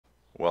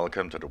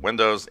Welcome to the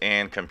Windows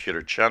and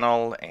Computer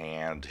channel,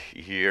 and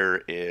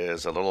here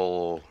is a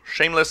little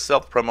shameless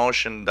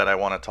self-promotion that I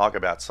want to talk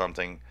about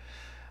something.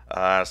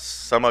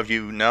 Some of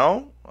you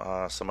know,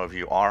 some of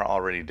you are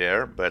already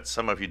there, but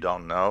some of you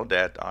don't know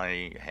that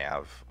I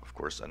have, of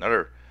course,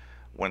 another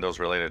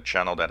Windows-related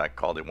channel that I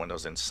call the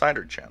Windows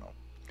Insider channel.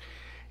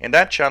 And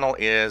that channel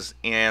is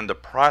in the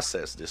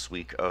process this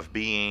week of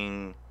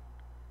being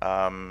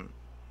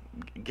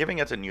giving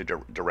it a new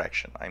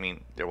direction. I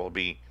mean, there will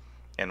be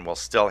and will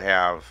still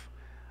have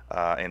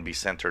and be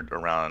centered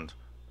around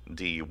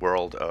the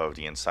world of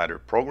the Insider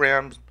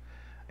programs,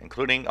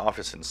 including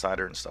Office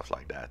Insider and stuff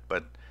like that.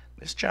 But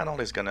this channel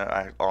is going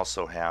to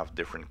also have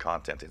different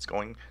content. It's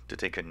going to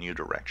take a new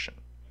direction.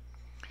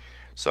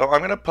 So I'm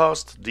going to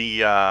post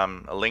the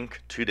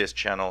link to this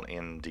channel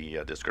in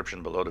the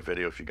description below the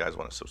video if you guys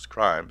want to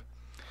subscribe.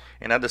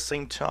 And at the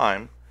same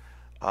time,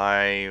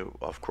 I,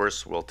 of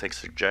course, will take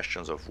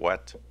suggestions of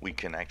what we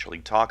can actually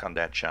talk on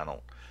that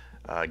channel,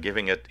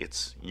 giving it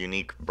its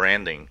unique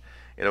branding.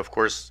 It, of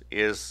course,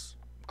 is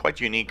quite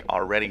unique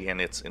already in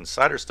its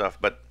insider stuff,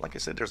 but like I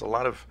said, there's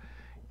not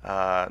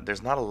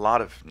a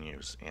lot of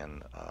news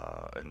in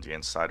the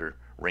insider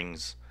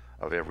rings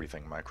of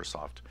everything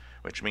Microsoft,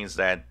 which means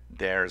that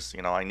there's,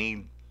 I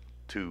need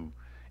to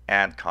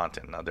add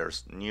content. Now,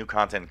 there's new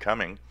content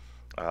coming.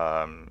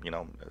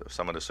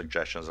 Some of the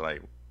suggestions that I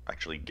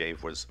actually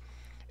gave was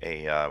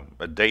a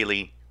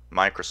daily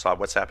Microsoft,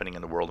 what's happening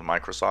in the world of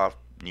Microsoft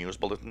news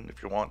bulletin,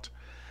 if you want.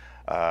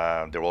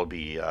 There will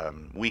be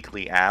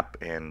weekly app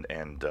and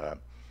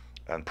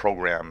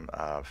program,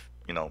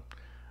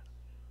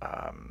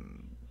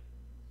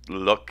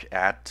 look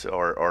at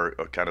or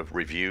kind of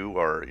review,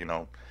 or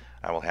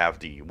I will have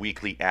the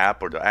weekly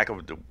app or the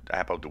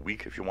app of the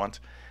week, if you want.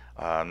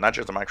 Not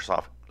just the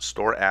Microsoft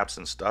Store apps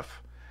and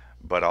stuff,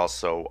 but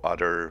also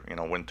other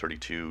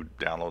Win32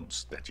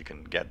 downloads that you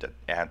can get that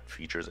add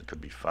features that could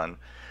be fun.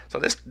 So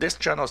this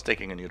channel is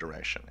taking a new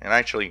direction. And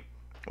actually,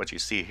 what you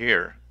see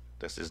here,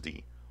 this is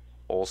the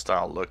old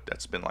style look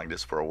that's been like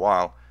this for a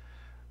while.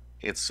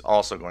 It's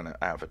also going to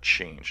have a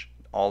change.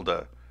 All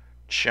the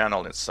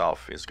channel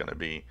itself is going to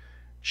be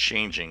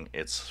changing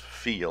its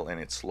feel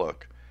and its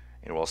look.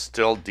 It will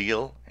still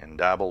deal and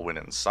dabble with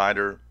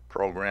insider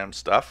program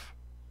stuff,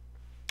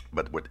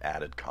 but with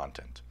added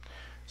content.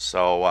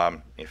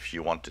 So if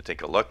you want to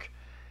take a look,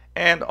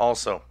 and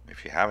also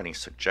if you have any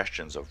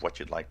suggestions of what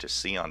you'd like to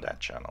see on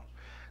that channel,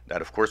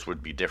 that of course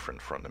would be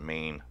different from the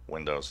main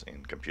Windows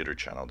and Computer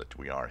channel that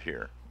we are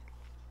here,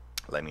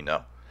 let me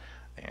know,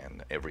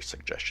 and every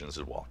suggestion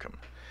is welcome.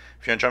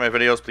 If you enjoy my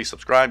videos, please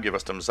subscribe, give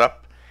us thumbs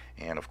up,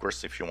 and of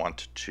course if you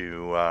want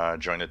to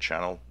join the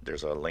channel,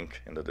 there's a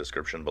link in the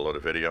description below the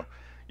video.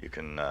 You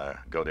can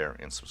go there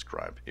and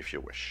subscribe if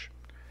you wish.